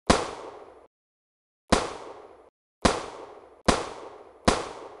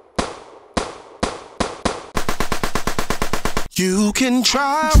You can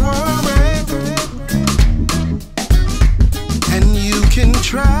try worry, and you can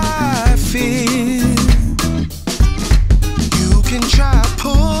try fear. You can try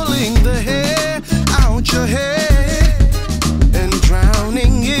pulling the hair out your head and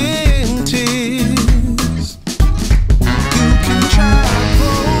drowning in tears. You can try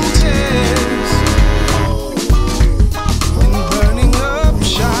protest and burning up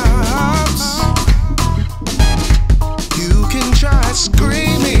shops. You can try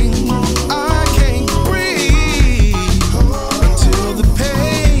screaming, I can't breathe, until the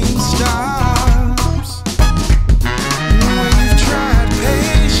pain stops. When you've tried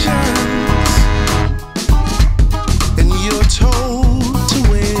patience and you're told to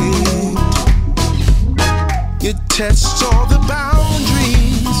wait, you test